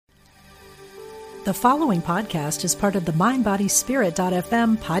The following podcast is part of the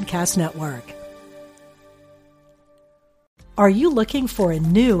MindBodySpirit.fm podcast network. Are you looking for a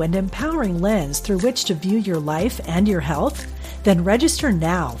new and empowering lens through which to view your life and your health? Then register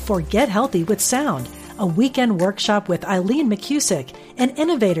now for Get Healthy with Sound, a weekend workshop with Eileen McCusick, an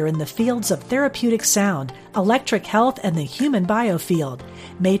innovator in the fields of therapeutic sound, electric health, and the human biofield.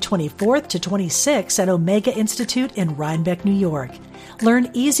 May 24th to 26th at Omega Institute in Rhinebeck, New York.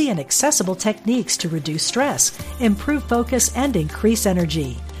 Learn easy and accessible techniques to reduce stress, improve focus, and increase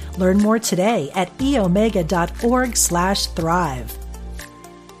energy. Learn more today at eomega.org/thrive.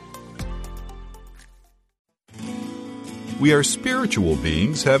 We are spiritual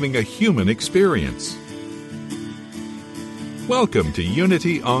beings having a human experience. Welcome to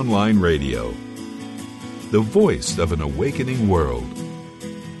Unity Online Radio, the voice of an awakening world.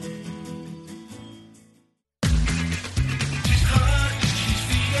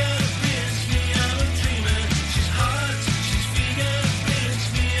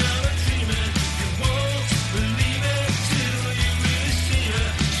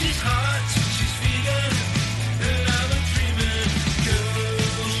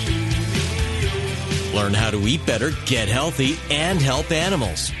 Learn how to eat better, get healthy, and help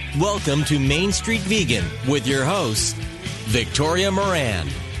animals. Welcome to Main Street Vegan with your host, Victoria Moran.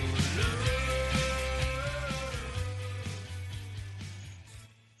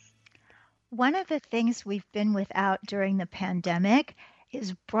 One of the things we've been without during the pandemic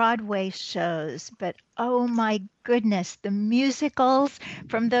is Broadway shows, but oh my goodness, the musicals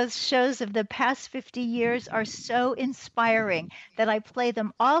from those shows of the past 50 years are so inspiring that I play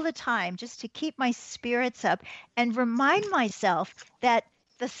them all the time just to keep my spirits up and remind myself that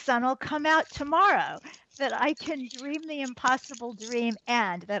the sun will come out tomorrow, that I can dream the impossible dream,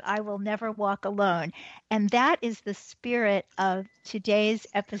 and that I will never walk alone. And that is the spirit of today's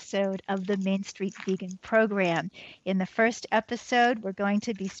episode of the Main Street Vegan program. In the first episode, we're going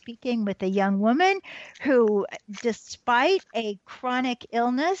to be speaking with a young woman who, despite a chronic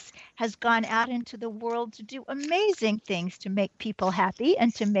illness, has gone out into the world to do amazing things to make people happy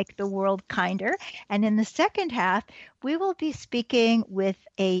and to make the world kinder. And in the second half, we will be speaking with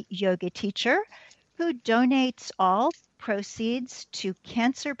a yoga teacher who donates all proceeds to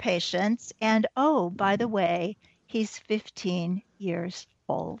cancer patients. And oh, by the way, he's 15 years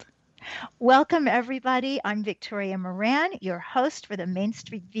old. Welcome, everybody. I'm Victoria Moran, your host for the Main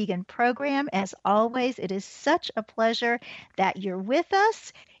Street Vegan program. As always, it is such a pleasure that you're with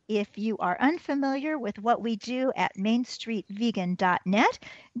us. If you are unfamiliar with what we do at mainstreetvegan.net,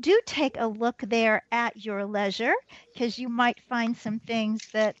 do take a look there at your leisure, because you might find some things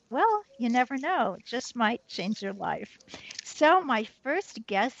that, well, you never know, just might change your life. So my first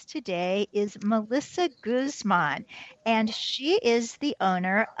guest today is Melissa Guzman, and she is the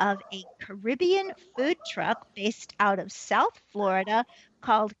owner of a Caribbean food truck based out of South Florida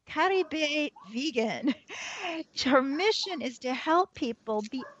called Caribe Vegan. Her mission is to help people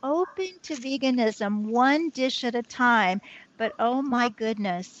be open to veganism one dish at a time. But oh my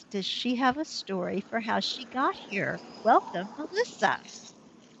goodness, does she have a story for how she got here? Welcome, Melissa.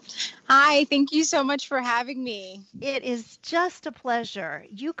 Hi, thank you so much for having me. It is just a pleasure.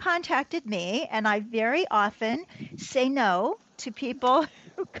 You contacted me, and I very often say no to people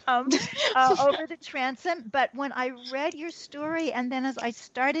who come over the transom. But when I read your story, and then as I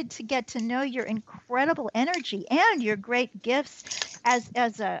started to get to know your incredible energy and your great gifts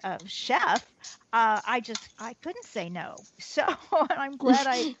as a chef, I couldn't say no. So I'm glad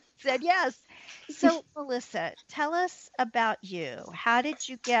I said yes. So, Melissa, tell us about you. How did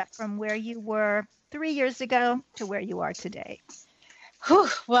you get from where you were 3 years ago to where you are today?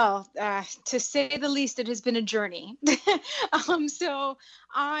 Well, to say the least, it has been a journey. So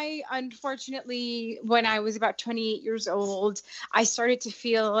I, unfortunately, when I was about 28 years old, I started to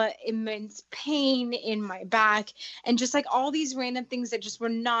feel immense pain in my back and just like all these random things that just were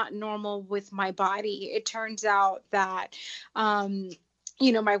not normal with my body. It turns out that,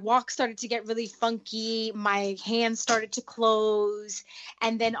 my walk started to get really funky. My hands started to close.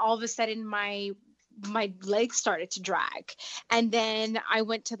 And then all of a sudden, my legs started to drag. And then I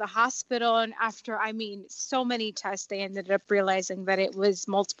went to the hospital, and after, so many tests, they ended up realizing that it was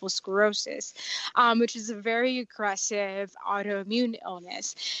multiple sclerosis, which is a very aggressive autoimmune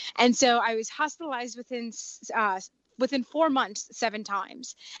illness. And so I was hospitalized within 4 months, 7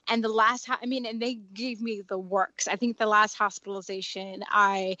 times. And and they gave me the works. I think the last hospitalization,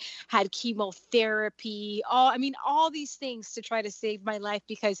 I had chemotherapy, all these things to try to save my life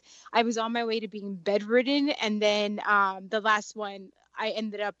because I was on my way to being bedridden. And then the last one, I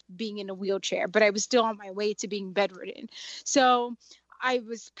ended up being in a wheelchair, but I was still on my way to being bedridden. So I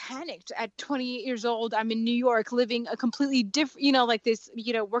was panicked at 28 years old. I'm in New York living a completely different, like this,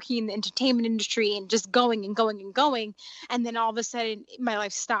 working in the entertainment industry and just going and going and going. And then all of a sudden my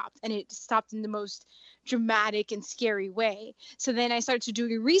life stopped, and it stopped in the most dramatic and scary way. So then I started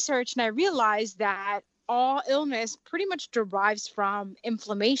doing research, and I realized that all illness pretty much derives from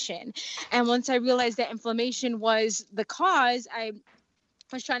inflammation. And once I realized that inflammation was the cause, I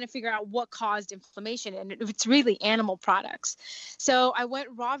was trying to figure out what caused inflammation, and it's really animal products. So I went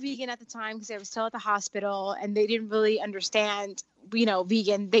raw vegan at the time because I was still at the hospital, and they didn't really understand,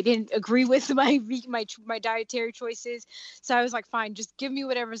 vegan. They didn't agree with my dietary choices. So I was like, fine, just give me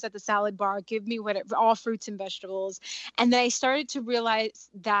whatever's at the salad bar, give me whatever, all fruits and vegetables. And then I started to realize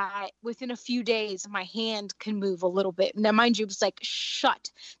that within a few days, my hand can move a little bit. Now, mind you, it was like shut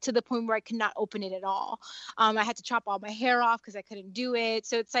to the point where I could not open it at all. I had to chop all my hair off because I couldn't do it.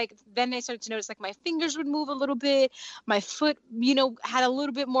 So it's like, then I started to notice like my fingers would move a little bit. My foot, had a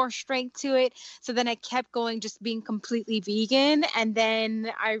little bit more strength to it. So then I kept going, just being completely vegan. And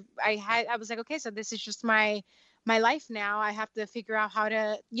then I was like, okay, so this is just my life now. I have to figure out how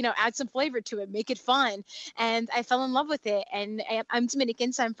to, add some flavor to it, make it fun. And I fell in love with it. And I'm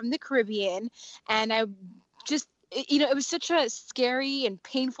Dominican, so I'm from the Caribbean. And I just, it was such a scary and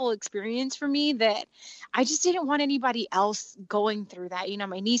painful experience for me that I just didn't want anybody else going through that.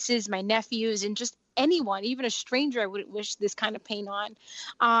 My nieces, my nephews, and just anyone, even a stranger, I wouldn't wish this kind of pain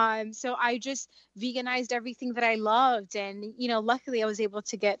on. So I just veganized everything that I loved. And, luckily I was able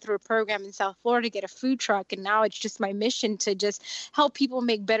to get through a program in South Florida, get a food truck. And now it's just my mission to just help people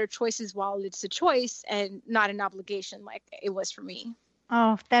make better choices while it's a choice and not an obligation like it was for me.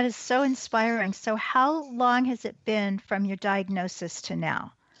 Oh, that is so inspiring. So how long has it been from your diagnosis to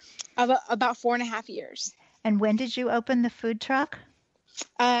now? About 4.5 years. And when did you open the food truck?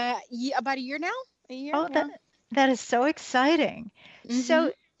 About a year now. Oh, that is so exciting. Mm-hmm.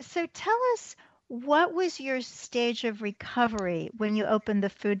 So tell us, what was your stage of recovery when you opened the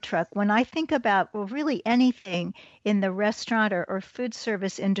food truck? When I think about, really anything in the restaurant or food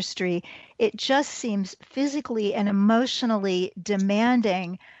service industry, it just seems physically and emotionally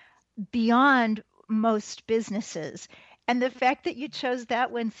demanding beyond most businesses. And the fact that you chose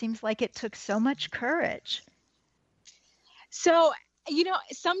that one seems like it took so much courage. So,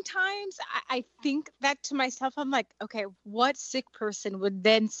 sometimes I think that to myself. I'm like, okay, what sick person would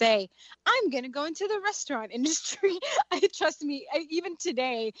then say, I'm going to go into the restaurant industry? Trust me, even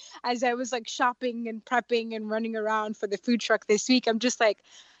today, as I was like shopping and prepping and running around for the food truck this week, I'm just like,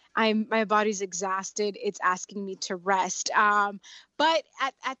 my body's exhausted. It's asking me to rest. But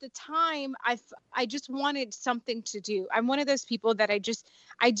at the time, I just wanted something to do. I'm one of those people that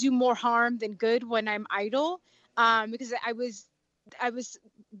I do more harm than good when I'm idle, because I was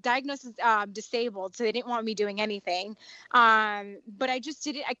diagnosed as disabled, so they didn't want me doing anything. But I just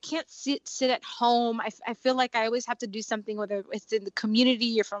did it. I can't sit at home. I feel like I always have to do something, whether it's in the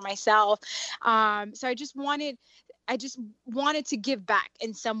community or for myself. So I just wanted to give back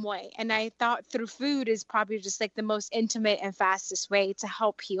in some way. And I thought through food is probably just like the most intimate and fastest way to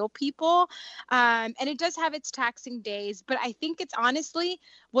help heal people. And it does have its taxing days, but I think it's honestly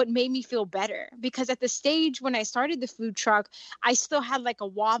what made me feel better, because at the stage when I started the food truck, I still had like a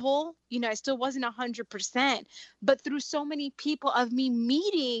wobble, I still wasn't 100%, but through so many people of me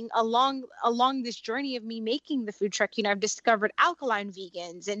meeting along this journey of me making the food truck, I've discovered alkaline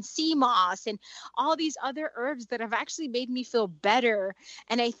vegans and sea moss and all these other herbs that have actually made me feel better.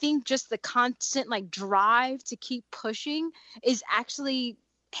 And I think just the constant like drive to keep pushing is actually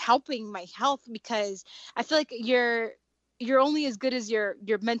helping my health, because I feel like you're only as good as your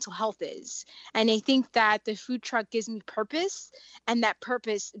mental health is. And I think that the food truck gives me purpose, and that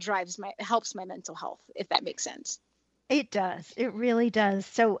purpose helps my mental health, if that makes sense. It does. It really does.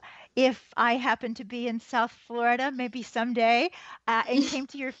 So if I happen to be in South Florida, maybe someday, and came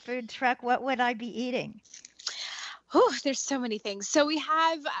to your food truck, what would I be eating? Oh, there's so many things. So we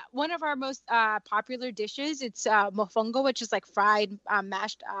have one of our most popular dishes. It's mofongo, which is like fried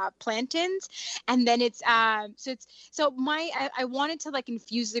mashed plantains, and then I wanted to like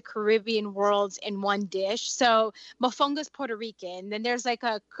infuse the Caribbean worlds in one dish. So mofongo is Puerto Rican. Then there's like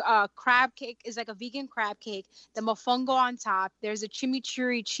a crab cake, is like a vegan crab cake. The mofongo on top. There's a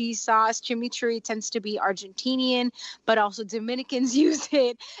chimichurri cheese sauce. Chimichurri tends to be Argentinian, but also Dominicans use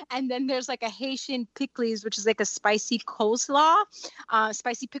it. And then there's like a Haitian pickles, which is like a spicy coleslaw,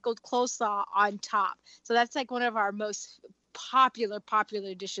 spicy pickled coleslaw on top. So that's like one of our most popular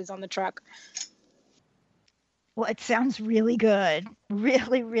dishes on the truck. Well, it sounds really good.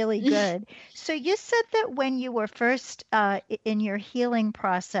 Really, really good. So you said that when you were first in your healing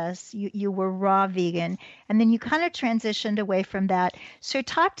process, you were raw vegan, and then you kind of transitioned away from that. So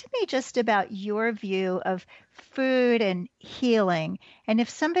talk to me just about your view of food and healing. And if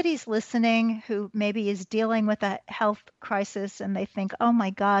somebody's listening who maybe is dealing with a health crisis and they think, oh my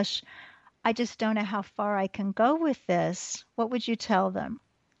gosh, I just don't know how far I can go with this, what would you tell them?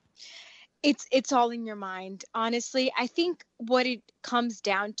 It's all in your mind. Honestly, I think what it comes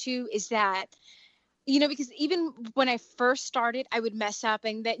down to is that, because even when I first started, I would mess up.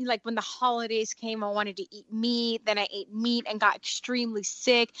 And then like when the holidays came, I wanted to eat meat. Then I ate meat and got extremely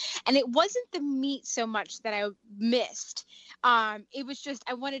sick. And it wasn't the meat so much that I missed. It was just,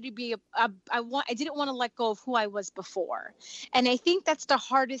 I wanted to be I didn't want to let go of who I was before. And I think that's the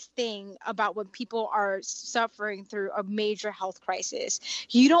hardest thing about when people are suffering through a major health crisis.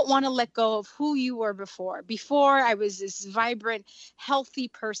 You don't want to let go of who you were before. Before I was this vibrant, healthy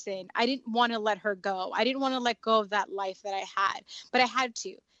person. I didn't want to let her go. I didn't want to let go of that life that I had, but I had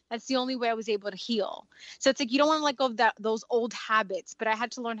to. That's the only way I was able to heal. So it's like, you don't want to let go of those old habits, but I had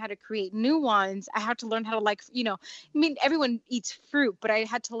to learn how to create new ones. I had to learn how to everyone eats fruit, but I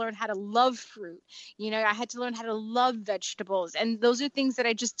had to learn how to love fruit. I had to learn how to love vegetables. And those are things that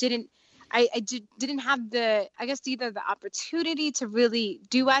I just didn't have either the opportunity to really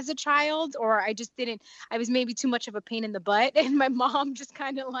do as a child, or I was maybe too much of a pain in the butt. And my mom just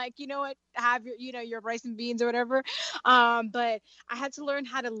kind of like, you know what, have your rice and beans or whatever. But I had to learn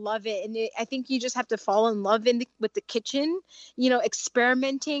how to love it. And I think you just have to fall in love with the kitchen,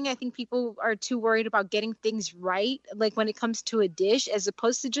 experimenting. I think people are too worried about getting things right. Like when it comes to a dish, as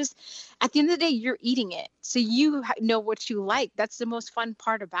opposed to just at the end of the day, you're eating it. So you know what you like. That's the most fun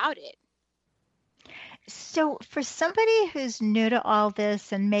part about it. So for somebody who's new to all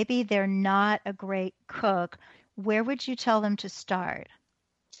this and maybe they're not a great cook, where would you tell them to start?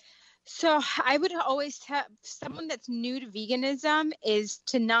 So I would always tell someone that's new to veganism is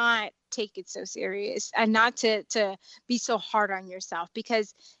to not take it so serious and not to be so hard on yourself,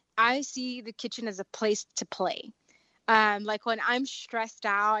 because I see the kitchen as a place to play. Like when I'm stressed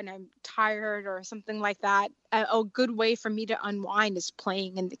out and I'm tired or something like that, a good way for me to unwind is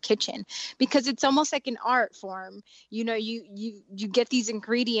playing in the kitchen, because it's almost like an art form. You get these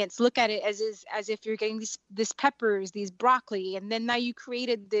ingredients, look at it as if you're getting this peppers, these broccoli, and then now you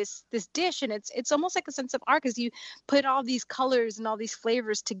created this dish, and it's almost like a sense of art, because you put all these colors and all these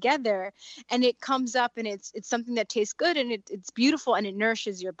flavors together, and it comes up, and it's something that tastes good, and it's beautiful, and it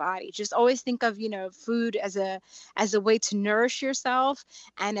nourishes your body. Just always think of food as a way to nourish yourself,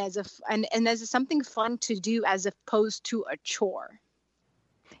 and as something fun to do as opposed to a chore.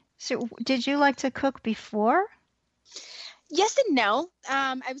 So did you like to cook before? Yes and no.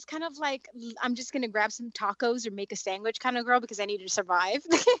 I was kind of like, I'm just going to grab some tacos or make a sandwich kind of girl, because I needed to survive.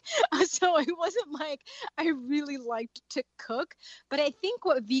 So it wasn't like I really liked to cook. But I think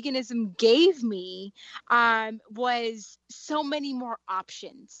what veganism gave me was so many more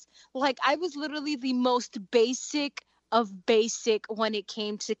options. Like I was literally the most basic of basic when it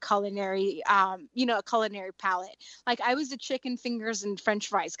came to culinary, a culinary palette. Like I was a chicken fingers and French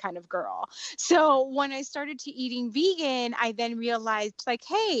fries kind of girl. So when I started to eating vegan, I then realized like,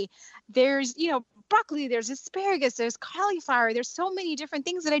 hey, there's, broccoli, there's asparagus, there's cauliflower, there's so many different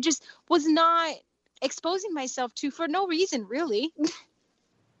things that I just was not exposing myself to for no reason, really.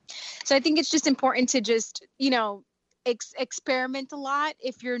 So I think it's just important to just, experiment a lot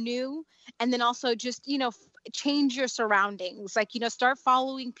if you're new, and then also just, change your surroundings. Like, start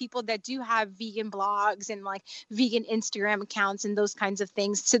following people that do have vegan blogs and like vegan Instagram accounts and those kinds of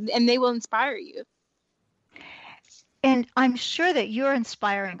things, and they will inspire you. And I'm sure that you're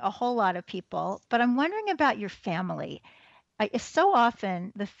inspiring a whole lot of people, but I'm wondering about your family. So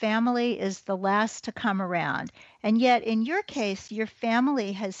often the family is the last to come around. And yet in your case, your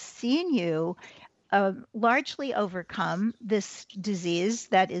family has seen you largely overcome this disease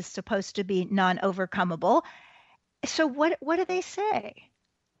that is supposed to be non-overcomable. So what do they say?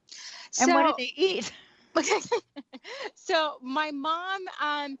 And what do they eat? So my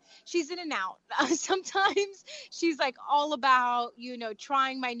mom, she's in and out. Sometimes she's like all about,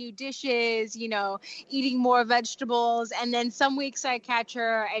 trying my new dishes, eating more vegetables. And then some weeks I catch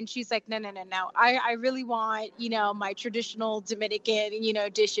her and she's like, no. I really want, my traditional Dominican,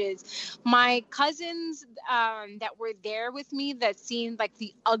 dishes. My cousins that were there with me that seen like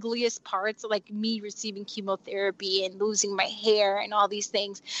the ugliest parts, like me receiving chemotherapy and losing my hair and all these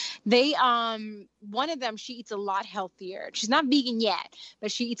things, they, one of them, she eats a lot healthier. She's not vegan yet,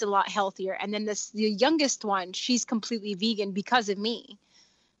 but she eats a lot healthier. And then the youngest one, she's completely vegan because of me.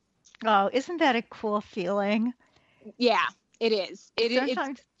 Oh, isn't that a cool feeling? Yeah, it is.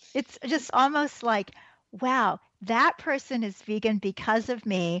 Sometimes it's just almost like, wow, that person is vegan because of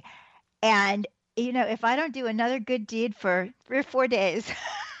me. And, if I don't do another good deed for 3 or 4 days,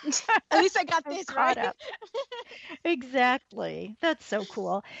 At least I got I'm this caught right. up. Exactly. That's so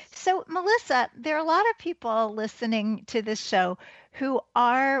cool. So, Melissa, there are a lot of people listening to this show who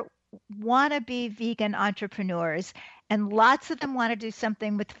are want to be vegan entrepreneurs, and lots of them want to do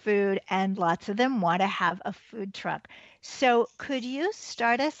something with food, and lots of them want to have a food truck. So, could you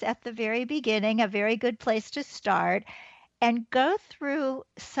start us at the very beginning, a very good place to start, and go through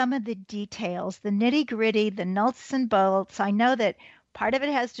some of the details, the nitty gritty, the nuts and bolts? I know that part of it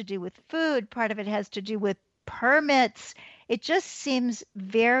has to do with food, part of it has to do with permits. It just seems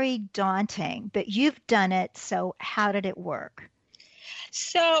very daunting, but you've done it. So, how did it work?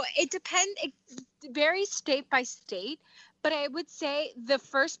 So it depends. It varies state by state, but I would say the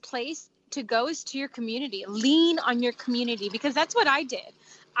first place to go is to your community. Lean on your community, because that's what I did.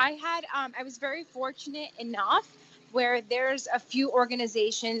 I was very fortunate enough where there's a few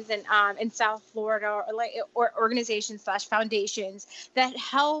organizations in South Florida, or organizations / foundations that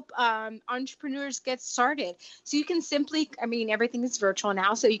help entrepreneurs get started. So you can simply, everything is virtual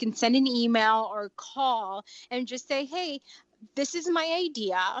now, so you can send an email or call and just say, hey, this is my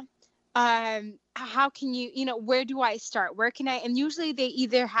idea. How can where do I start? Where can I? And usually they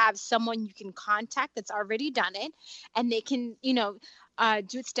either have someone you can contact that's already done it, and they can, do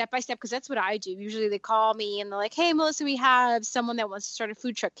it step by step, because that's what I do. Usually they call me and they're like, hey, Melissa, we have someone that wants to start a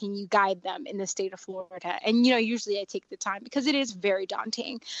food truck. Can you guide them in the state of Florida? And, usually I take the time, because it is very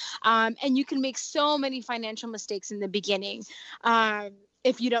daunting. And you can make so many financial mistakes in the beginning.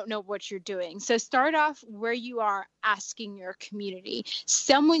 If you don't know what you're doing. So start off where you are, asking your community.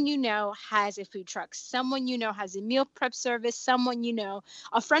 Someone has a food truck. Someone has a meal prep service. Someone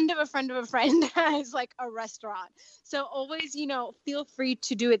a friend of a friend of a friend has like a restaurant. So always, feel free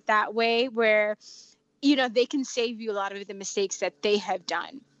to do it that way, where, they can save you a lot of the mistakes that they have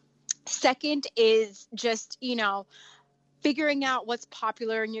done. Second is just, figuring out what's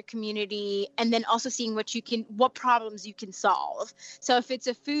popular in your community, and then also seeing what problems you can solve. So if it's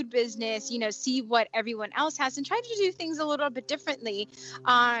a food business, see what everyone else has and try to do things a little bit differently.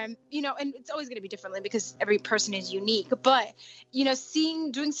 And it's always going to be differently because every person is unique, but,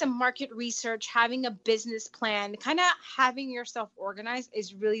 doing some market research, having a business plan, kind of having yourself organized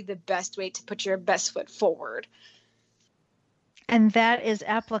is really the best way to put your best foot forward. And that is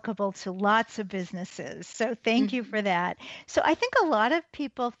applicable to lots of businesses. So thank you for that. So I think a lot of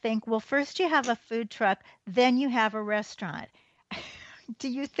people think, well, first you have a food truck, then you have a restaurant. Do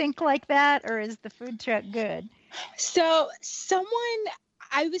you think like that, or is the food truck good? So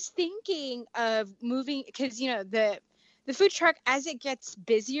I was thinking of moving, because, the food truck, as it gets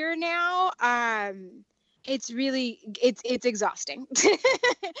busier now, it's exhausting.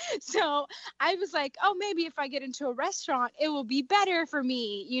 So I was like, oh, maybe if I get into a restaurant, it will be better for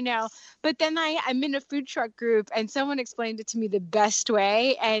me, but then I'm in a food truck group, and someone explained it to me the best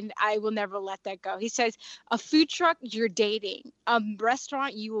way, and I will never let that go. He says, a food truck, you're dating. A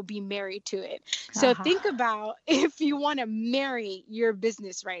restaurant, you will be married to it. So think about if you want to marry your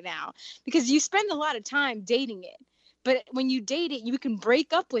business right now, because you spend a lot of time dating it. But when you date it, you can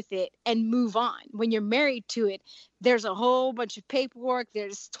break up with it and move on. When you're married to it, there's a whole bunch of paperwork.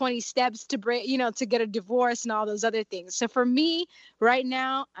 There's 20 steps to break, to get a divorce and all those other things. So for me, right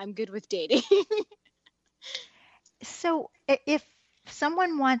now, I'm good with dating. So if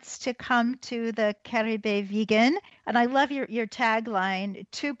someone wants to come to the Caribe Vegan, and I love your tagline,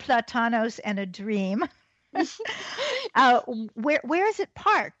 2 platanos and a dream. Where is it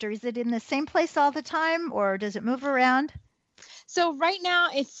parked, or is it in the same place all the time, or does it move around? So right now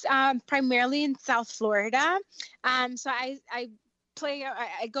it's primarily in South Florida. So I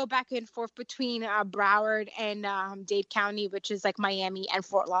go back and forth between Broward and Dade County, which is like Miami and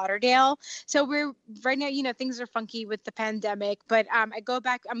Fort Lauderdale. So we're right now, things are funky with the pandemic, but I go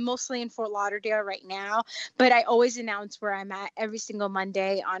back. I'm mostly in Fort Lauderdale right now, but I always announce where I'm at every single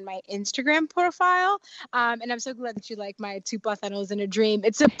Monday on my Instagram profile. And I'm so glad that you like my 2 platanos and a dream.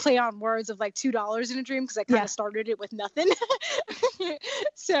 It's a play on words of like $2 in a dream, because I kind of started it with nothing.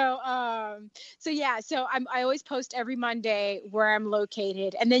 So I always post every Monday where I'm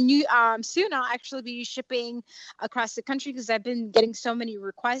located, and then soon I'll actually be shipping across the country, because I've been getting so many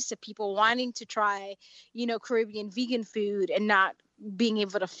requests of people wanting to try, Caribbean vegan food and not being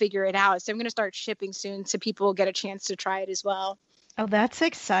able to figure it out. So I'm going to start shipping soon, so people will get a chance to try it as well. Oh, that's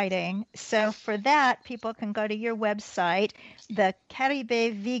exciting. So for that, people can go to your website,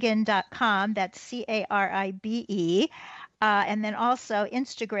 thecaribevegan.com. That's CARIBE. And then also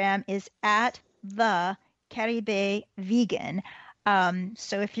Instagram is at the Caribe Vegan.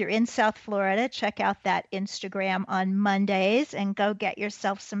 So if you're in South Florida, check out that Instagram on Mondays and go get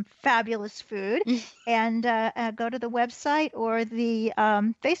yourself some fabulous food and go to the website or the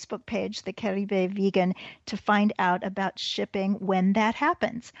Facebook page, the Caribe Vegan, to find out about shipping when that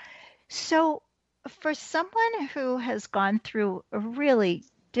happens. So for someone who has gone through a really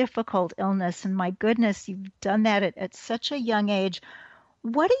difficult illness, and my goodness, you've done that at such a young age,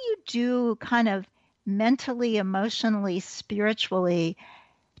 what do you do kind of mentally, emotionally, spiritually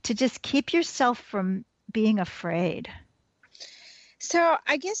to just keep yourself from being afraid? So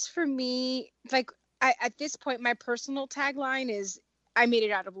I guess for me, like at this point, my personal tagline is I made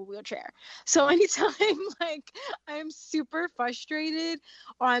it out of a wheelchair. So anytime like I'm super frustrated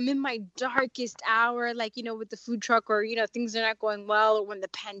or I'm in my darkest hour, like, with the food truck or, things are not going well, or when the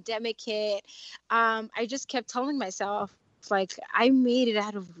pandemic hit, I just kept telling myself, like, I made it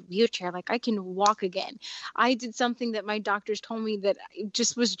out of a wheelchair. Like, I can walk again. I did something that my doctors told me that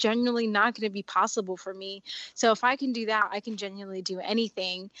just was genuinely not going to be possible for me. So if I can do that, I can genuinely do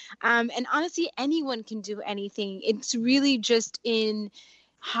anything. And honestly, anyone can do anything. It's really just in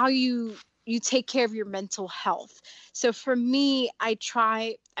how you take care of your mental health. So for me,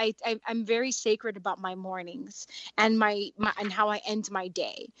 I'm very sacred about my mornings and my and how I end my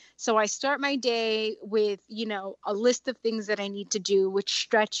day. So I start my day with, a list of things that I need to do, with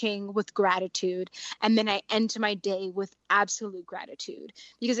stretching, with gratitude. And then I end my day with absolute gratitude.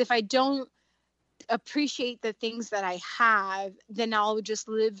 Because if I don't appreciate the things that I have, then I'll just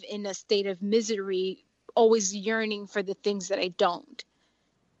live in a state of misery, always yearning for the things that I don't.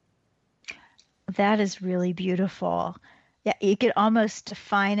 That is really beautiful. Yeah, you could almost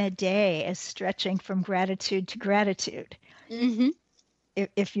define a day as stretching from gratitude to gratitude. Mm-hmm.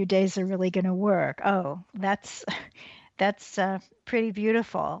 If your days are really going to work. Oh, that's pretty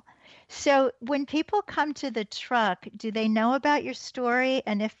beautiful. So when people come to the truck, do they know about your story?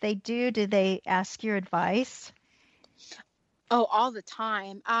 And if they do they ask your advice? Oh, all the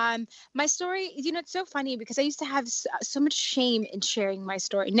time. My story, it's so funny because I used to have so much shame in sharing my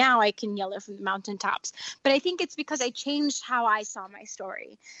story. Now I can yell it from the mountaintops, but I think it's because I changed how I saw my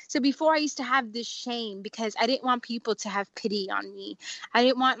story. So before I used to have this shame because I didn't want people to have pity on me. I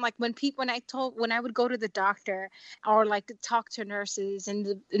didn't want, like, when I would go to the doctor or like talk to nurses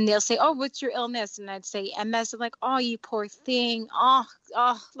and they'll say, "Oh, what's your illness?" And I'd say MS. I'm like, "Oh, you poor thing." Oh,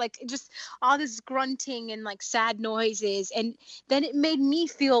 like just all this grunting and like sad noises. And then it made me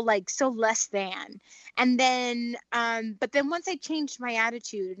feel like so less than. And then, but then once I changed my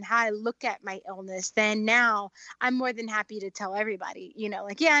attitude and how I look at my illness, then now I'm more than happy to tell everybody,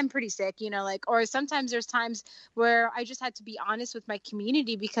 like, yeah, I'm pretty sick, like, or sometimes there's times where I just had to be honest with my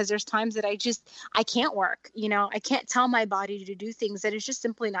community because there's times that I can't work, I can't tell my body to do things that it's just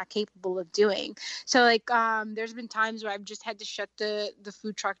simply not capable of doing. So like, there's been times where I've just had to shut the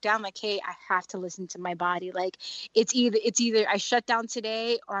food truck down. Like, hey, I have to listen to my body. Like it's either I shut down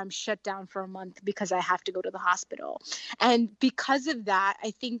today or I'm shut down for a month because I have to go to the hospital. And because of that,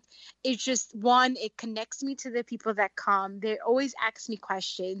 I think it's just, one, it connects me to the people that come. They always ask me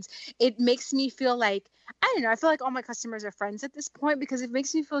questions. It makes me feel like, I don't know, I feel like all my customers are friends at this point because it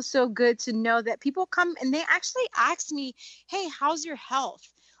makes me feel so good to know that people come and they actually ask me, hey, how's your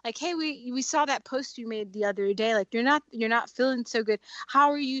health? Like, hey, we saw that post you made the other day. Like, you're not feeling so good.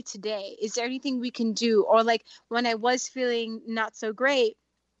 How are you today? Is there anything we can do? Or like when I was feeling not so great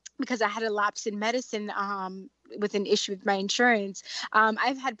because I had a lapse in medicine with an issue with my insurance.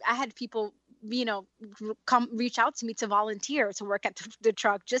 I had people, come reach out to me to volunteer to work at the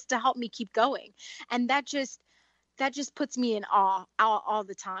truck just to help me keep going. And that just puts me in awe all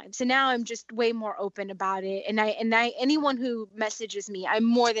the time. So now I'm just way more open about it. And anyone who messages me, I'm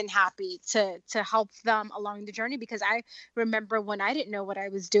more than happy to help them along the journey, because I remember when I didn't know what I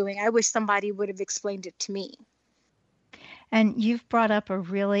was doing, I wish somebody would have explained it to me. And you've brought up a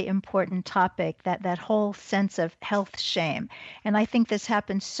really important topic, that whole sense of health shame. And I think this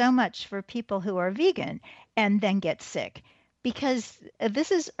happens so much for people who are vegan and then get sick, because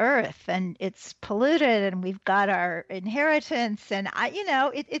this is Earth and it's polluted and we've got our inheritance. And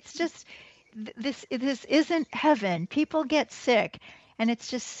it's just, this isn't heaven. People get sick. And it's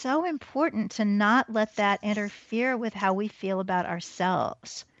just so important to not let that interfere with how we feel about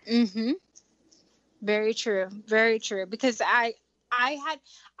ourselves. Mm-hmm. Very true. Very true. Because I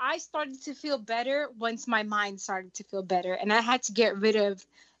started to feel better once my mind started to feel better. And I had to get rid of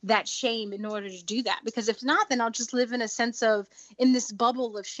that shame in order to do that. Because if not, then I'll just live in this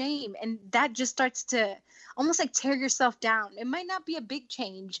bubble of shame. And that just starts to almost like tear yourself down. It might not be a big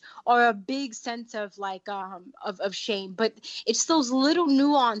change or a big sense of like of shame, but it's those little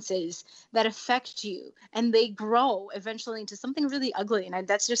nuances that affect you, and they grow eventually into something really ugly. And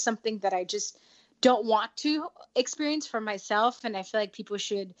that's just something that I just don't want to experience for myself. And I feel like people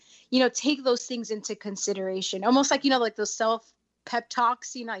should, take those things into consideration. Almost like, like those self pep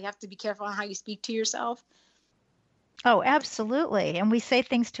talks, you have to be careful on how you speak to yourself. Oh, absolutely. And we say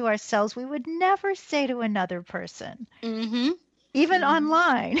things to ourselves we would never say to another person, even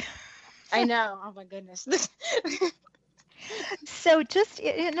online. I know. Oh, my goodness. So just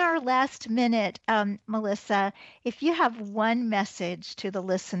in our last minute, Melissa, if you have one message to the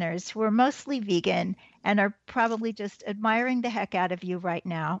listeners who are mostly vegan and are probably just admiring the heck out of you right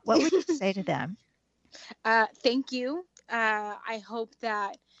now, what would you say to them? Thank you. I hope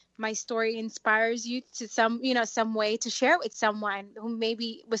that my story inspires you to some way to share with someone who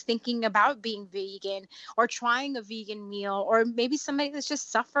maybe was thinking about being vegan or trying a vegan meal, or maybe somebody that's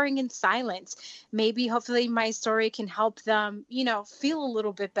just suffering in silence. Maybe hopefully my story can help them, feel a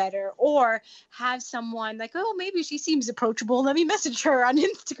little bit better, or have someone like, oh, maybe she seems approachable. Let me message her on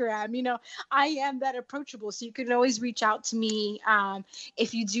Instagram. I am that approachable. So you can always reach out to me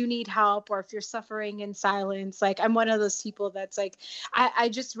if you do need help, or if you're suffering in silence. Like, I'm one of those people that's like,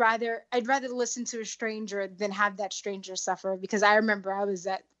 I'd rather listen to a stranger than have that stranger suffer, because I remember I was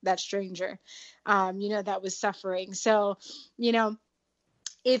that stranger, that was suffering. So,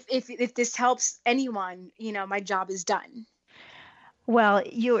 if this helps anyone, my job is done. Well,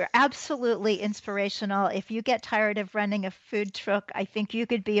 you're absolutely inspirational. If you get tired of running a food truck, I think you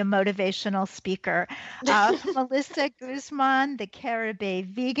could be a motivational speaker. Melissa Guzman, the Caribbean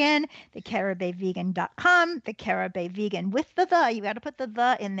Vegan, thecaribbeanvegan.com, the Caribbean Vegan with the. You got to put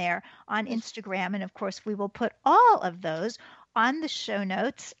the in there on Instagram. And of course, we will put all of those on the show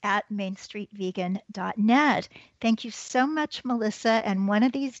notes at mainstreetvegan.net. Thank you so much, Melissa. And one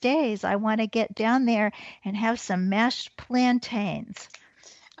of these days, I want to get down there and have some mashed plantains.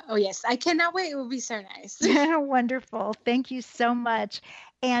 Oh, yes. I cannot wait. It will be so nice. Wonderful. Thank you so much.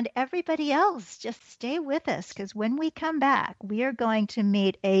 And everybody else, just stay with us, because when we come back, we are going to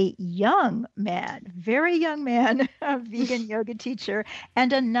meet a young man, very young man, a vegan yoga teacher,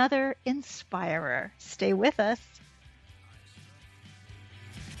 and another inspirer. Stay with us.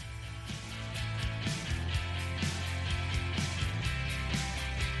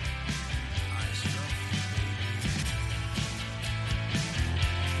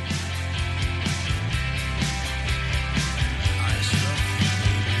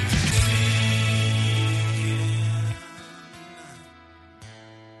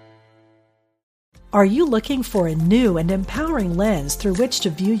 Are you looking for a new and empowering lens through which to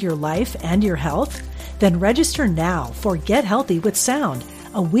view your life and your health? Then register now for Get Healthy with Sound,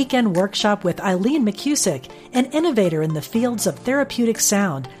 a weekend workshop with Eileen McCusick, an innovator in the fields of therapeutic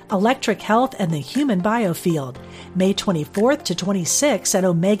sound, electric health, and the human biofield. May 24th to 26th at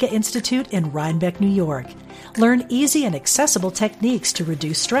Omega Institute in Rhinebeck, New York. Learn easy and accessible techniques to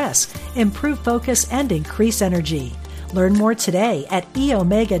reduce stress, improve focus, and increase energy. Learn more today at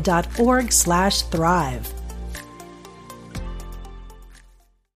eomega.org/thrive.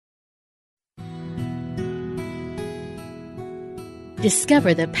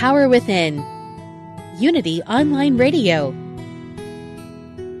 Discover the power within. Unity Online Radio.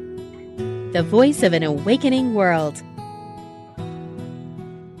 The voice of an awakening world.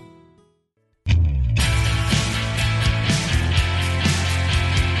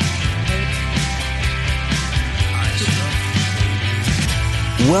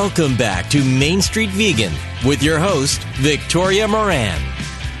 Welcome back to Main Street Vegan with your host, Victoria Moran.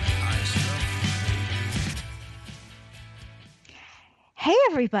 Hey,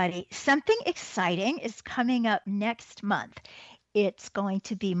 everybody. Something exciting is coming up next month. It's going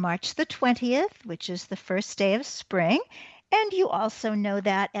to be March the 20th, which is the first day of spring. And you also know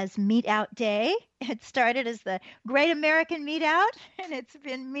that as Meat Out Day. It started as the Great American Meat Out, and it's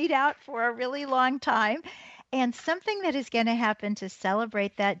been Meat Out for a really long time. And something that is going to happen to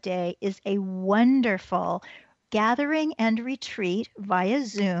celebrate that day is a wonderful gathering and retreat via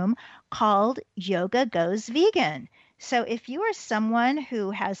Zoom called Yoga Goes Vegan. So if you are someone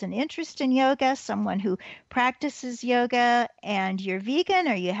who has an interest in yoga, someone who practices yoga, and you're vegan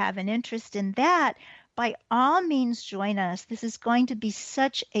or you have an interest in that, by all means join us. This is going to be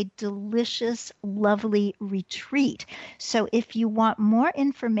such a delicious, lovely retreat. So if you want more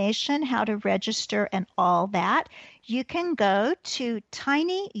information, how to register and all that, you can go to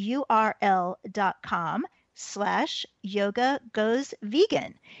tinyurl.com yoga goes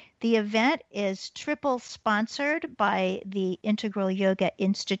vegan. The event is triple sponsored by the Integral Yoga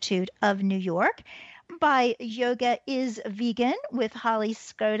Institute of New York, by Yoga is Vegan with Holly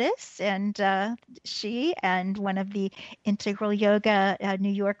Scotus, and she and one of the Integral Yoga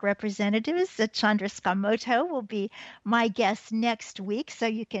New York representatives, Chandra Skamoto, will be my guest next week, so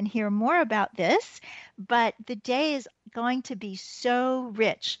you can hear more about this. But the day is going to be so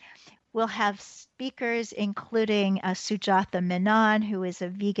rich. We'll have speakers including Sujatha Menon, who is a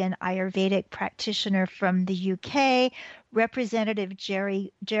vegan Ayurvedic practitioner from the UK, Representative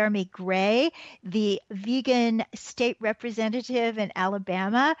Jeremy Gray, the vegan state representative in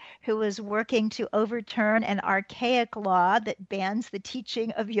Alabama, who is working to overturn an archaic law that bans the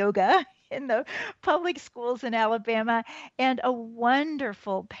teaching of yoga in the public schools in Alabama, and a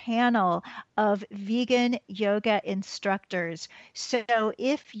wonderful panel of vegan yoga instructors. So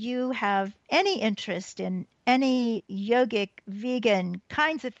if you have any interest in any yogic, vegan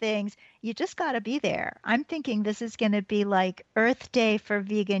kinds of things, you just got to be there. I'm thinking this is going to be like Earth Day for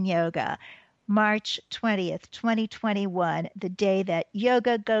vegan yoga. March 20th, 2021, the day that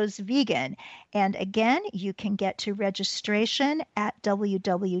yoga goes vegan. And again, you can get to registration at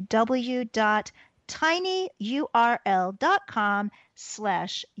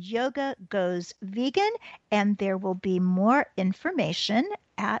tinyurl.com/yoga goes vegan. And there will be more information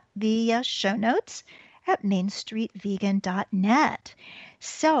at the show notes at mainstreetvegan.net.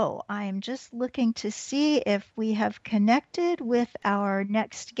 So I'm just looking to see if we have connected with our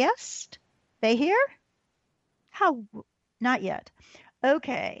next guest. They here? How? Not yet.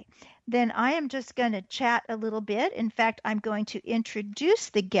 Okay. Then I am just going to chat a little bit. In fact, I'm going to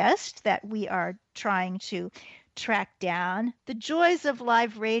introduce the guest that we are trying to track down. The joys of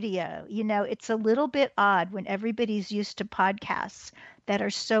live radio. You know, it's a little bit odd when everybody's used to podcasts that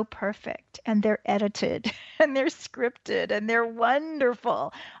are so perfect, and they're edited and they're scripted and they're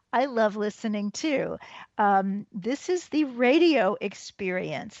wonderful. I love listening too. This is the radio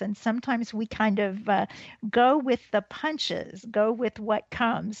experience, and sometimes we kind of go with the punches, go with what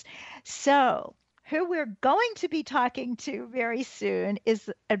comes. So who we're going to be talking to very soon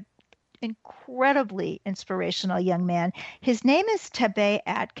is an incredibly inspirational young man. His name is Tebay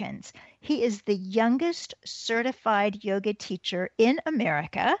Atkins. He is the youngest certified yoga teacher in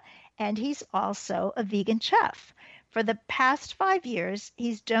America, and he's also a vegan chef. For the past 5 years,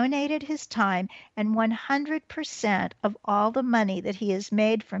 he's donated his time and 100% of all the money that he has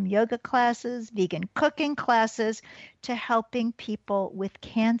made from yoga classes, vegan cooking classes, to helping people with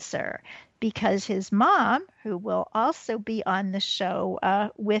cancer. Because his mom, who will also be on the show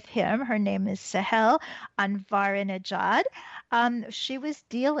with him, her name is Sahel Anvarinejad, she was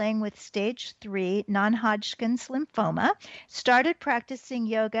dealing with stage 3 non-Hodgkin's lymphoma, started practicing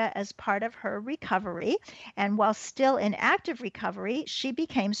yoga as part of her recovery, and while still in active recovery, she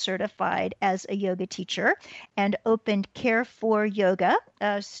became certified as a yoga teacher and opened Care for Yoga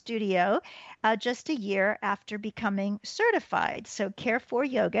studio just a year after becoming certified. So Care for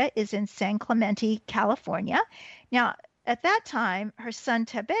Yoga is in San Clemente, California. Now, at that time, her son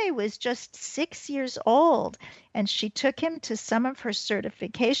Tebay was just 6 years old, and she took him to some of her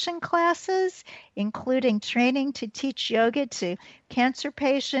certification classes, including training to teach yoga to cancer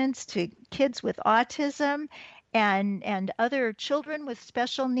patients, to kids with autism, and other children with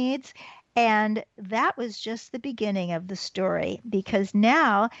special needs. And that was just the beginning of the story, because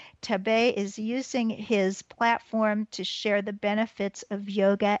now Tebay is using his platform to share the benefits of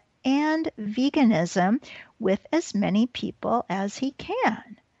yoga and veganism with as many people as he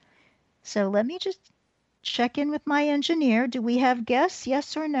can. So let me just check in with my engineer. Do we have guests?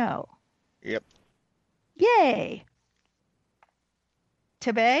 Yes or no? Yep. Yay.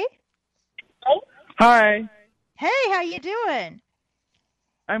 Tebay? Hi. Hey, how you doing?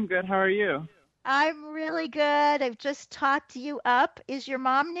 I'm good. How are you? I'm really good. I've just talked you up. Is your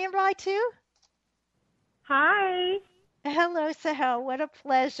mom nearby too? Hi. Hello, Sahel. What a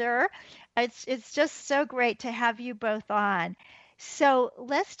pleasure. It's just so great to have you both on. So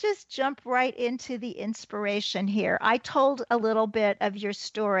let's just jump right into the inspiration here. I told a little bit of your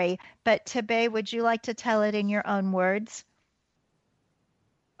story, but Tebay, would you like to tell it in your own words?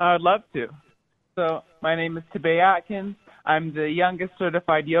 I'd love to. So my name is Tebay Atkins. I'm the youngest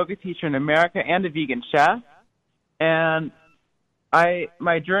certified yoga teacher in America and a vegan chef. And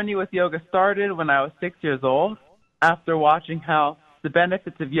my journey with yoga started when I was 6 years old, after watching how the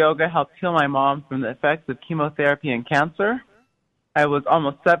benefits of yoga helped heal my mom from the effects of chemotherapy and cancer. I was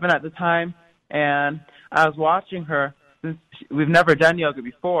almost 7 at the time, and I was watching her, since we've never done yoga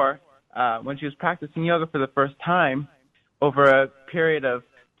before, when she was practicing yoga for the first time over a period of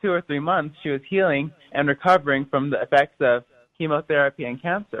 2 or 3 months, she was healing and recovering from the effects of chemotherapy and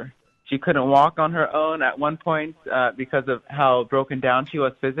cancer. She couldn't walk on her own at one point because of how broken down she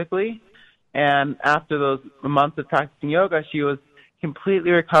was physically. And after those months of practicing yoga, she was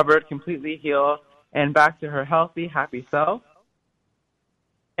completely recovered, completely healed, and back to her healthy, happy self.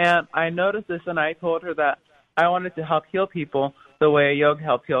 And I noticed this, and I told her that I wanted to help heal people the way yoga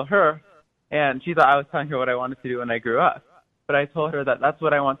helped heal her. And she thought I was telling her what I wanted to do when I grew up. But I told her that that's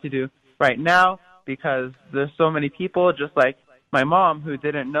what I want to do right now, because there's so many people, just like my mom, who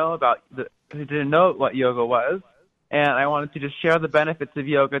didn't know what yoga was. And I wanted to just share the benefits of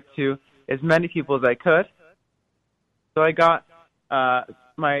yoga to as many people as I could. So I got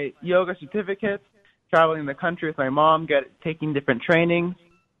my yoga certificate, traveling the country with my mom, taking different trainings.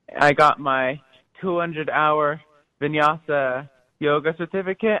 I got my 200-hour Vinyasa yoga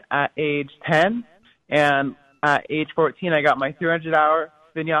certificate at age 10, and at age 14, I got my 300-hour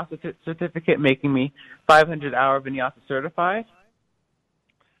Vinyasa certificate, making me 500-hour Vinyasa certified.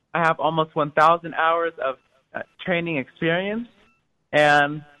 I have almost 1,000 hours of training experience,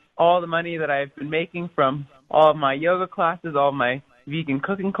 and all the money that I've been making from all of my yoga classes, all of my vegan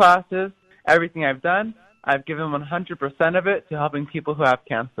cooking classes, everything I've done, I've given 100% of it to helping people who have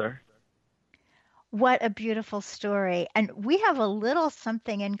cancer. What a beautiful story. And we have a little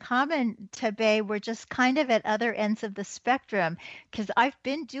something in common, Tabe. We're just kind of at other ends of the spectrum, because I've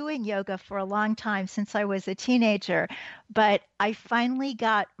been doing yoga for a long time, since I was a teenager, but I finally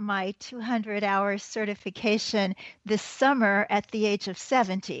got my 200-hour certification this summer at the age of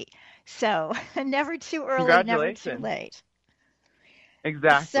 70. So never too early, never too late.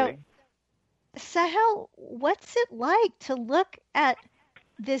 Exactly. So, Sahel, what's it like to look at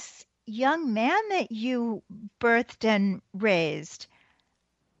this young man that you birthed and raised?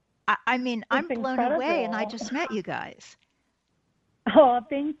 I mean, I'm blown away, and I just met you guys. Oh,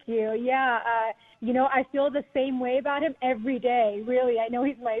 thank you. Yeah, I feel the same way about him every day, really. I know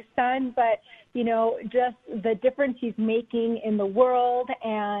he's my son, but, just the difference he's making in the world,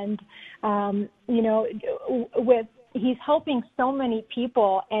 and, he's helping so many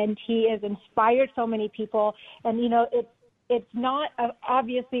people, and he has inspired so many people. And, it's not,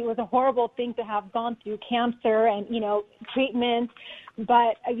 obviously it was a horrible thing to have gone through cancer and, treatment.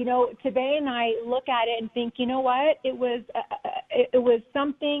 But, Tabe and I look at it and think, you know what, it was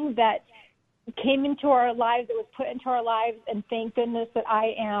something that came into our lives, it was put into our lives, and thank goodness that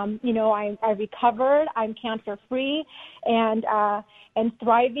I am, I recovered, I'm cancer free and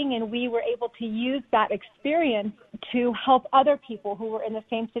thriving, and we were able to use that experience to help other people who were in the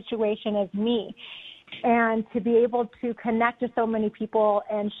same situation as me, and to be able to connect to so many people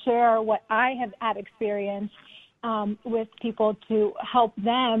and share what I have had experienced with people to help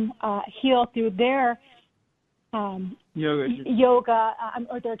them heal through their yoga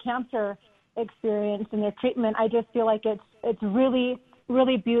or their cancer experience and their treatment. I just feel like it's really,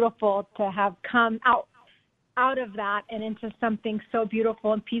 really beautiful to have come out of that and into something so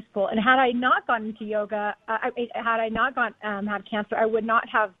beautiful and peaceful. And had I not gone into yoga, had I not had cancer, I would not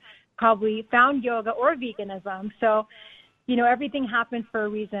have probably found yoga or veganism. So, everything happened for a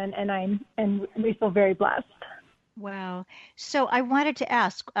reason, and we feel very blessed. Wow. So I wanted to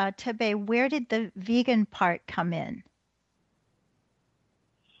ask, Tabe, where did the vegan part come in?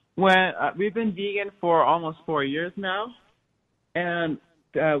 When we've been vegan for almost 4 years now, and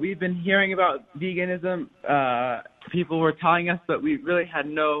we've been hearing about veganism. People were telling us, but we really had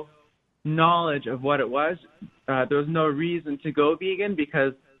no knowledge of what it was. There was no reason to go vegan,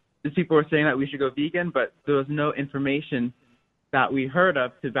 because these people were saying that we should go vegan, but there was no information that we heard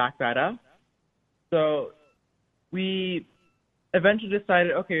of to back that up. So we eventually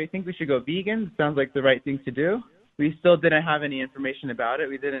decided, okay, we think we should go vegan. Sounds like the right thing to do. We still didn't have any information about it.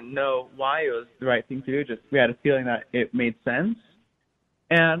 We didn't know why it was the right thing to do. Just we had a feeling that it made sense.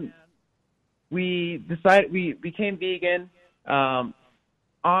 And we decided, we became vegan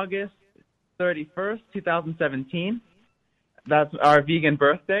August 31st, 2017. That's our vegan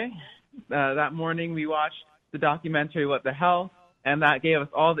birthday. That morning we watched the documentary What the Health, and that gave us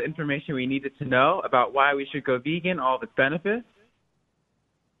all the information we needed to know about why we should go vegan, all of its benefits.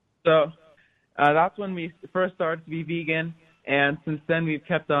 So that's when we first started to be vegan, and since then we've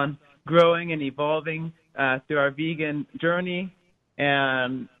kept on growing and evolving through our vegan journey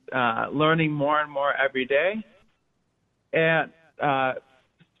and learning more and more every day. And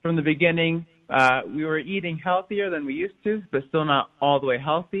from the beginning, we were eating healthier than we used to, but still not all the way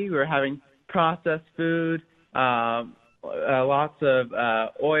healthy. We were having processed food, lots of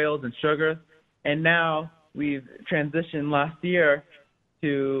oils and sugars, and now we've transitioned last year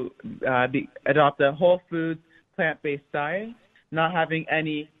to adopt a whole foods, plant-based diet. not having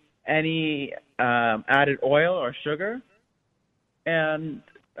any added oil or sugar, and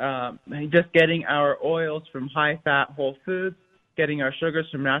just getting our oils from high-fat whole foods, getting our sugars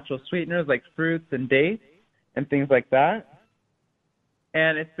from natural sweeteners like fruits and dates and things like that.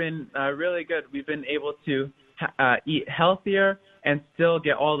 And it's been really good. We've been able to eat healthier and still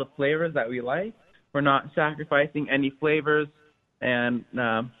get all the flavors that we like. We're not sacrificing any flavors, and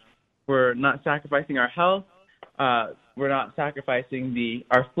we're not sacrificing our health. We're not sacrificing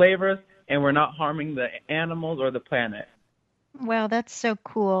our flavors, and we're not harming the animals or the planet. Well, that's so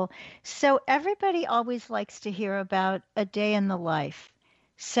cool. So everybody always likes to hear about a day in the life.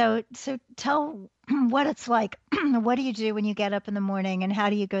 So tell what it's like. What do you do when you get up in the morning, and how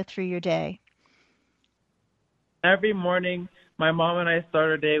do you go through your day? Every morning, my mom and I start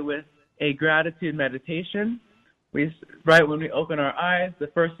our day with a gratitude meditation. Right when we open our eyes, the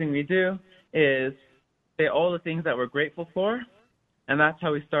first thing we do is say all the things that we're grateful for, and that's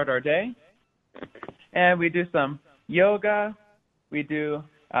how we start our day. And we do some yoga. We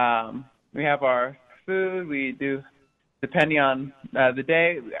have our food. We do, depending on the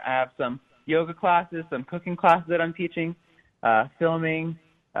day, I have some yoga classes, some cooking classes that I'm teaching, filming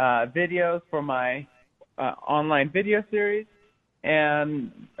videos for my online video series,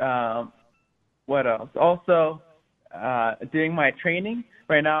 and what else? Also, doing my training.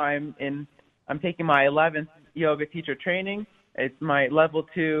 Right now, I'm taking my 11th yoga teacher training. It's my level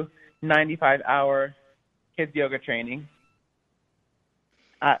 2, 95-hour kids yoga training.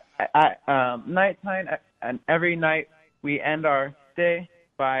 At nighttime, and every night we end our day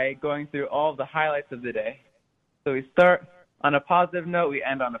by going through all the highlights of the day. So we start on a positive note, we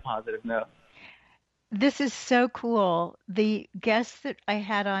end on a positive note. This is so cool. The guest that I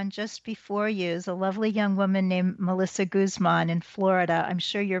had on just before you is a lovely young woman named Melissa Guzman in Florida. I'm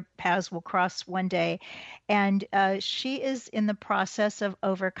sure your paths will cross one day. And she is in the process of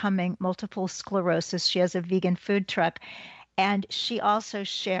overcoming multiple sclerosis. She has a vegan food truck. And she also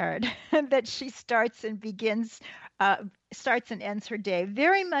shared that she starts and ends her day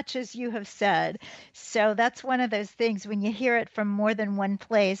very much as you have said. So that's one of those things when you hear it from more than one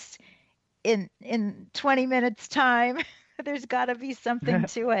place in 20 minutes time, there's got to be something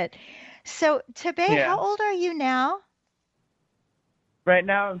to it. So Tebay, How old are you now? Right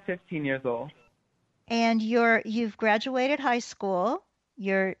now I'm 15 years old. And you've graduated high school.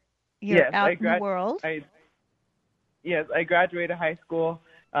 You're out in the world. Yes, I graduated high school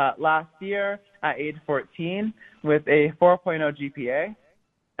last year at age 14 with a 4.0 GPA,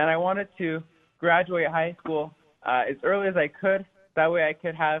 and I wanted to graduate high school as early as I could. That way I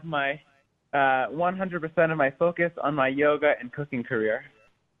could have my 100% of my focus on my yoga and cooking career.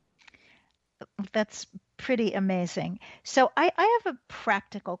 That's pretty amazing. So I have a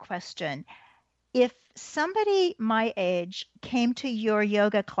practical question. If somebody my age came to your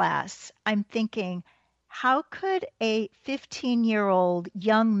yoga class, I'm thinking, how could a 15-year-old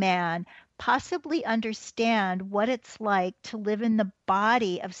young man possibly understand what it's like to live in the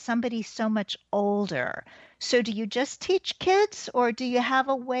body of somebody so much older? So do you just teach kids, or do you have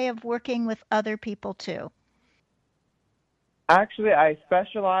a way of working with other people too? Actually, I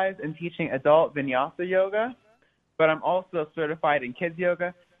specialize in teaching adult vinyasa yoga, but I'm also certified in kids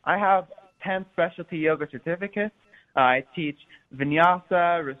yoga. I have 10 specialty yoga certificates. I teach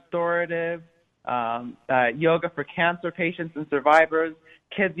vinyasa, restorative, yoga for cancer patients and survivors,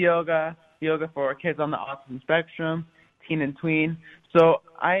 kids yoga, yoga for kids on the autism spectrum, teen and tween. So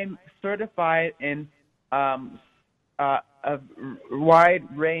I'm certified in a wide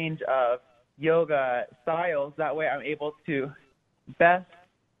range of yoga styles. That way I'm able to best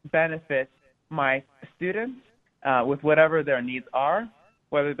benefit my students with whatever their needs are,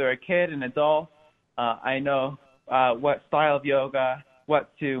 whether they're a kid, an adult. I know what style of yoga,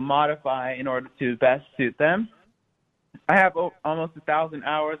 what to modify in order to best suit them. I have almost 1,000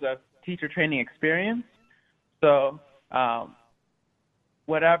 hours of teacher training experience. So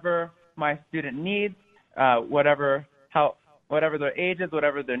whatever my student needs, whatever their ages,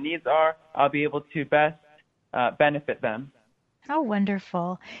 whatever their needs are, I'll be able to best benefit them. How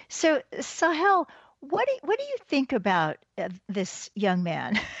wonderful. So Sahel, what do you think about this young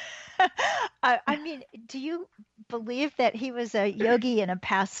man? I mean, do you believe that he was a yogi in a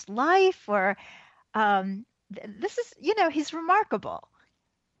past life, or this is, he's remarkable.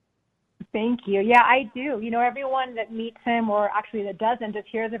 Thank you. Yeah, I do. Everyone that meets him, or actually that doesn't, just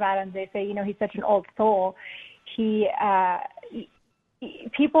hears about him. They say, he's such an old soul.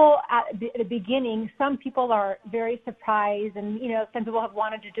 People at the beginning, some people are very surprised, and some people have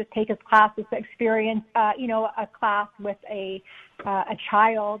wanted to just take his class, to experience, a class with a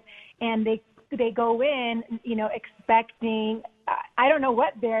child, and they go in, expecting I don't know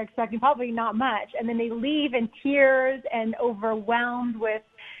what they're expecting, probably not much. And then they leave in tears and overwhelmed with,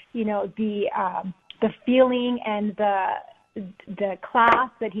 the feeling and the class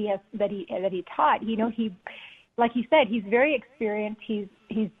that he taught. He, like you said, he's very experienced.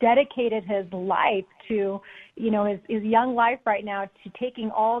 He's dedicated his life to, his young life right now to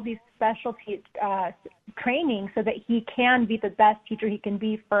taking all these specialty training so that he can be the best teacher he can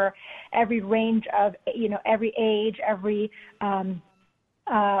be for every range of, every age, every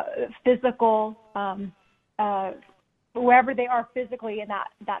physical, wherever they are physically in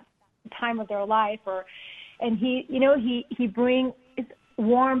that time of their life. And he brings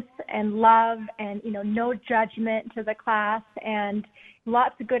warmth and love and, no judgment to the class and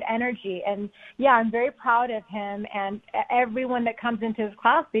lots of good energy. And yeah, I'm very proud of him, and everyone that comes into his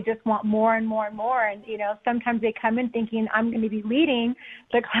class, they just want more and more and more. And, sometimes they come in thinking I'm going to be leading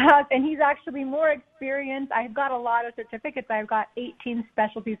the class, and he's actually more experienced. I've got a lot of certificates. I've got 18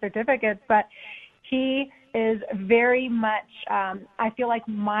 specialty certificates, but he is very much, I feel like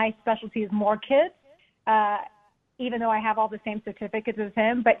my specialty is more kids, even though I have all the same certificates as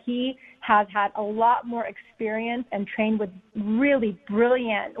him, but he has had a lot more experience and trained with really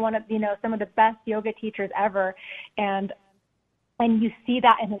brilliant, some of the best yoga teachers ever. And you see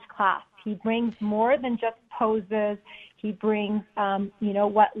that in his class. He brings more than just poses. He brings,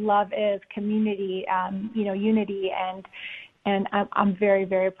 what love is, community, unity, and I'm very,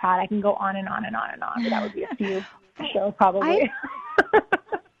 very proud. I can go on and on and on and on, but that would be a few shows probably.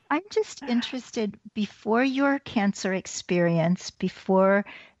 I'm just interested, before your cancer experience, before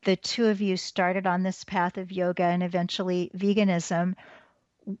the two of you started on this path of yoga and eventually veganism,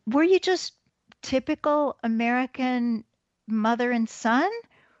 were you just typical American mother and son?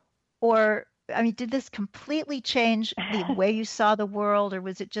 Or, did this completely change the way you saw the world, or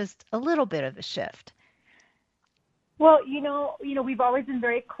was it just a little bit of a shift? Well, we've always been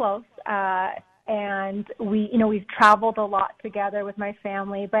very close. And we've traveled a lot together with my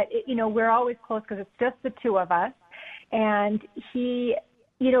family, but we're always close because it's just the two of us. And he,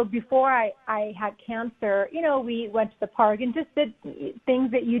 before I had cancer, we went to the park and just did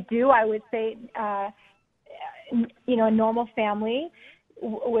things that you do, I would say, a normal family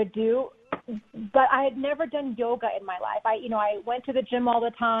would do. But I had never done yoga in my life. I went to the gym all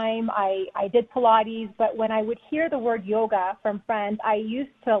the time. I did Pilates, but when I would hear the word yoga from friends, I used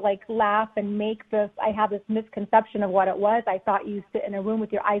to laugh and I had this misconception of what it was. I thought you sit in a room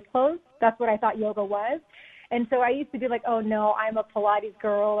with your eyes closed. That's what I thought yoga was. And so I used to be like, oh no, I'm a Pilates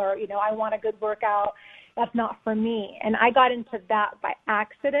girl, or, I want a good workout. That's not for me. And I got into that by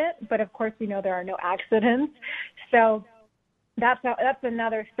accident, but of course, there are no accidents. So that's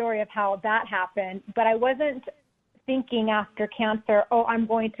another story of how that happened. But I wasn't thinking after cancer, oh, I'm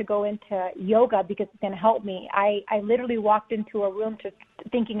going to go into yoga because it's going to help me. I literally walked into a room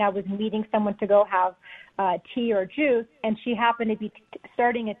thinking I was meeting someone to go have tea or juice, and she happened to be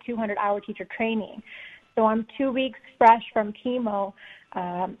starting a 200-hour teacher training. So I'm 2 weeks fresh from chemo,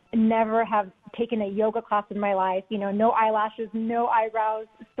 never have taken a yoga class in my life, no eyelashes, no eyebrows,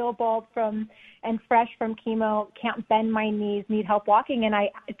 still bald and fresh from chemo, can't bend my knees, need help walking. And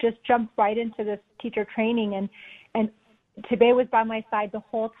I just jumped right into this teacher training. And Tibet was by my side the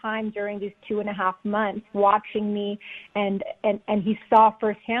whole time during these 2.5 months, watching me, and he saw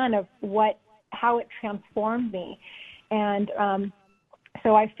firsthand of how it transformed me. And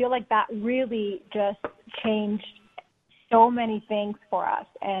so I feel like that really just changed so many things for us,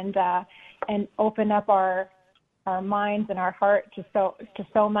 and opened up our minds and our heart to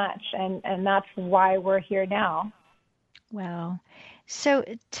so much, and that's why we're here now. Wow. So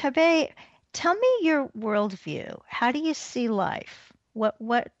Tibet, tell me your worldview. How do you see life? What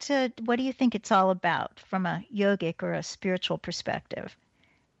do you think it's all about from a yogic or a spiritual perspective?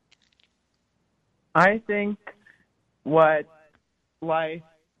 I think what life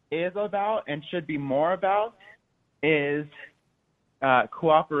is about and should be more about is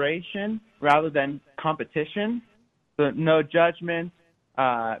cooperation rather than competition. So no judgment,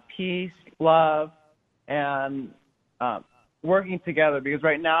 peace, love, and working together. Because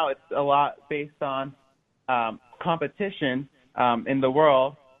right now it's a lot based on competition in the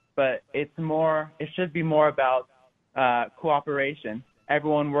world, but it should be more about cooperation.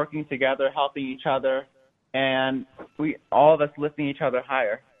 Everyone working together, helping each other, and all of us lifting each other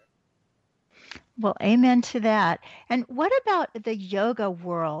higher. Well, amen to that. And what about the yoga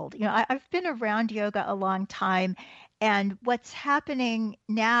world? I've been around yoga a long time, And what's happening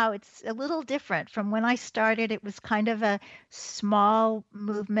now, it's a little different from when I started. It was kind of a small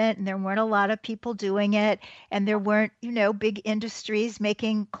movement and there weren't a lot of people doing it. And there weren't, big industries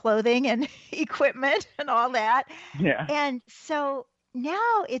making clothing and equipment and all that. Yeah. And so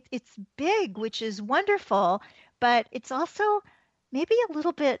now it's big, which is wonderful, but it's also maybe a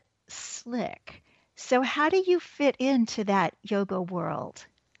little bit slick. So how do you fit into that yoga world?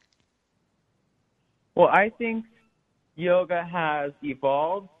 Well, I think yoga has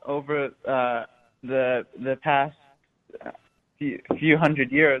evolved over the past few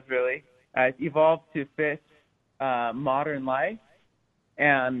hundred years, really. It's evolved to fit modern life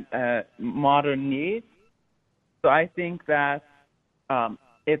and modern needs. So I think that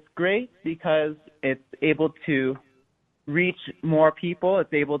it's great because it's able to reach more people.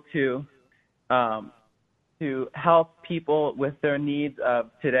 It's able to help people with their needs of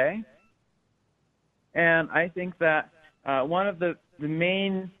today. And I think that one of the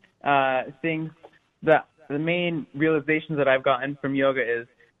main things, the main realizations that I've gotten from yoga is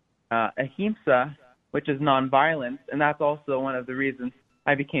ahimsa, which is nonviolence, and that's also one of the reasons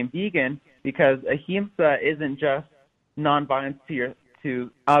I became vegan, because ahimsa isn't just nonviolence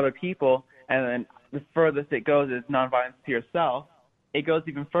to other people, and then the furthest it goes is nonviolence to yourself. It goes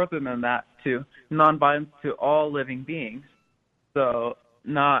even further than that to nonviolence to all living beings. So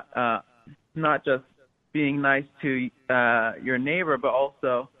not just being nice to your neighbor, but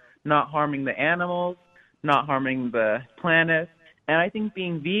also not harming the animals, not harming the planet. And I think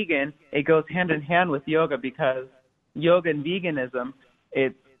being vegan, it goes hand in hand with yoga, because yoga and veganism,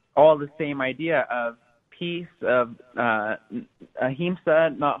 it's all the same idea of peace, of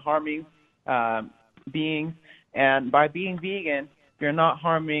ahimsa, not harming beings. And by being vegan, you're not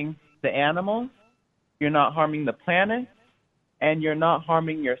harming the animals, you're not harming the planet, and you're not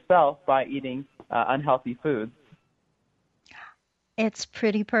harming yourself by eating unhealthy foods. It's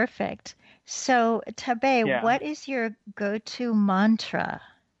pretty perfect. So, Tabe, What is your go-to mantra?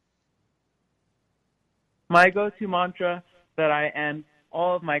 My go-to mantra that I end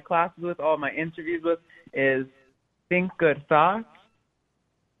all of my classes with, all of my interviews with, is think good thoughts,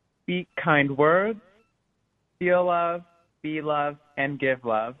 speak kind words, feel love, be love, and give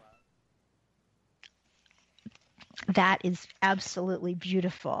love. That is absolutely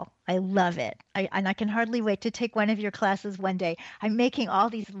beautiful. I love it. And I can hardly wait to take one of your classes one day. I'm making all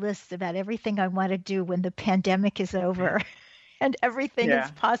these lists about everything I want to do when the pandemic is over and everything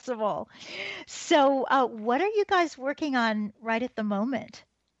is possible. So what are you guys working on right at the moment?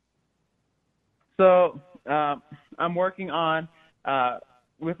 So I'm working on,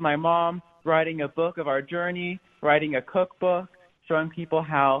 with my mom, writing a book of our journey, writing a cookbook, showing people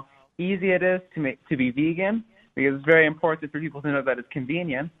how easy it is to be vegan, because it's very important for people to know that it's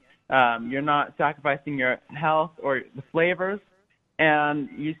convenient. You're not sacrificing your health or the flavors, and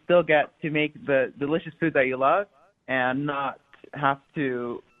you still get to make the delicious food that you love and not have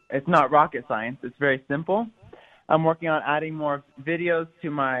to, it's not rocket science, it's very simple. I'm working on adding more videos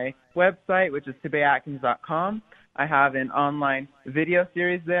to my website, which is tabeatkins.com. I have an online video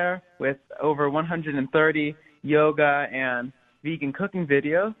series there with over 130 yoga and vegan cooking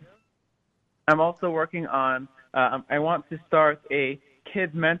videos. I'm also working on, I want to start a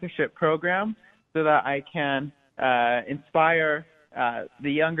kids mentorship program so that I can inspire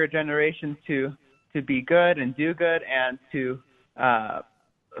the younger generation to be good and do good and to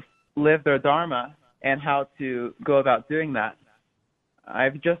live their dharma and how to go about doing that.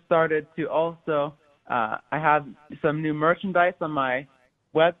 I've just started to also, I have some new merchandise on my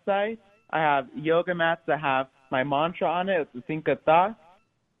website. I have yoga mats that have my mantra on it. It's Think Good Thoughts.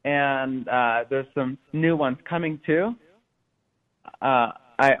 And there's some new ones coming too. On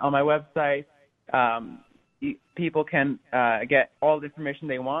my website, people can get all the information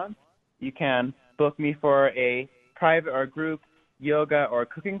they want. You can book me for a private or group yoga or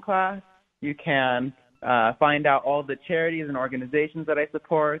cooking class. You can find out all the charities and organizations that I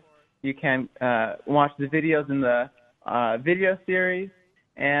support. You can watch the videos in the video series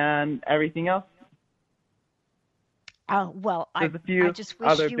and everything else. Oh, well, I just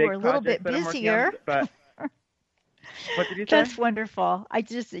wish you were a little bit busier. But what did you say? That's wonderful. I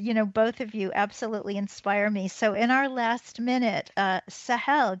just, both of you absolutely inspire me. So in our last minute,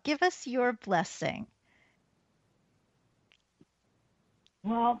 Sahel, give us your blessing.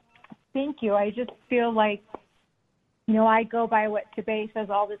 Well, thank you. I just feel like, I go by what Tabe says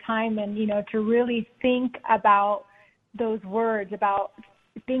all the time, and, to really think about those words, about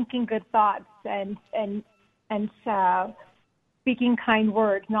thinking good thoughts and speaking kind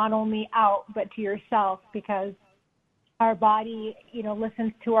words, not only out, but to yourself, because our body,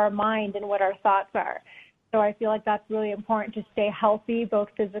 listens to our mind and what our thoughts are. So I feel like that's really important to stay healthy, both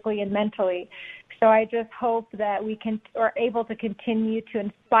physically and mentally. So I just hope that we are able to continue to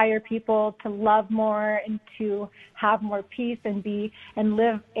inspire people to love more and to have more peace and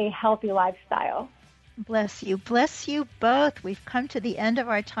live a healthy lifestyle. Bless you. Bless you both. We've come to the end of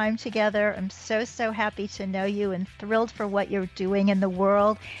our time together. I'm so, so happy to know you and thrilled for what you're doing in the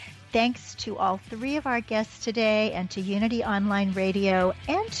world. Thanks to all three of our guests today and to Unity Online Radio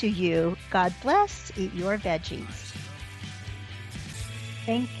and to you. God bless. Eat your veggies.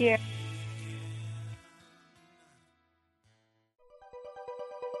 Thank you.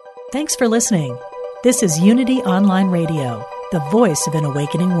 Thanks for listening. This is Unity Online Radio, the voice of an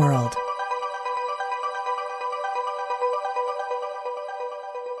awakening world.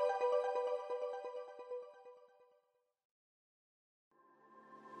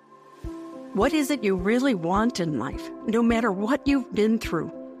 What is it you really want in life? No matter what you've been through,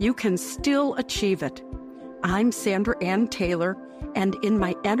 you can still achieve it. I'm Sandra Ann Taylor, and in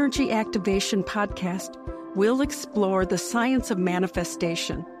my Energy Activation podcast, we'll explore the science of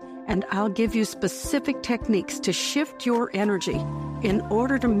manifestation, and I'll give you specific techniques to shift your energy in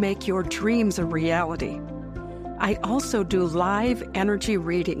order to make your dreams a reality. I also do live energy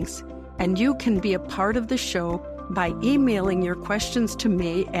readings, and you can be a part of the show by emailing your questions to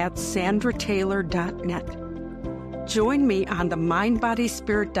me at sandrataylor.net. Join me on the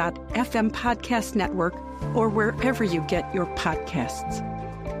mindbodyspirit.fm podcast network or wherever you get your podcasts.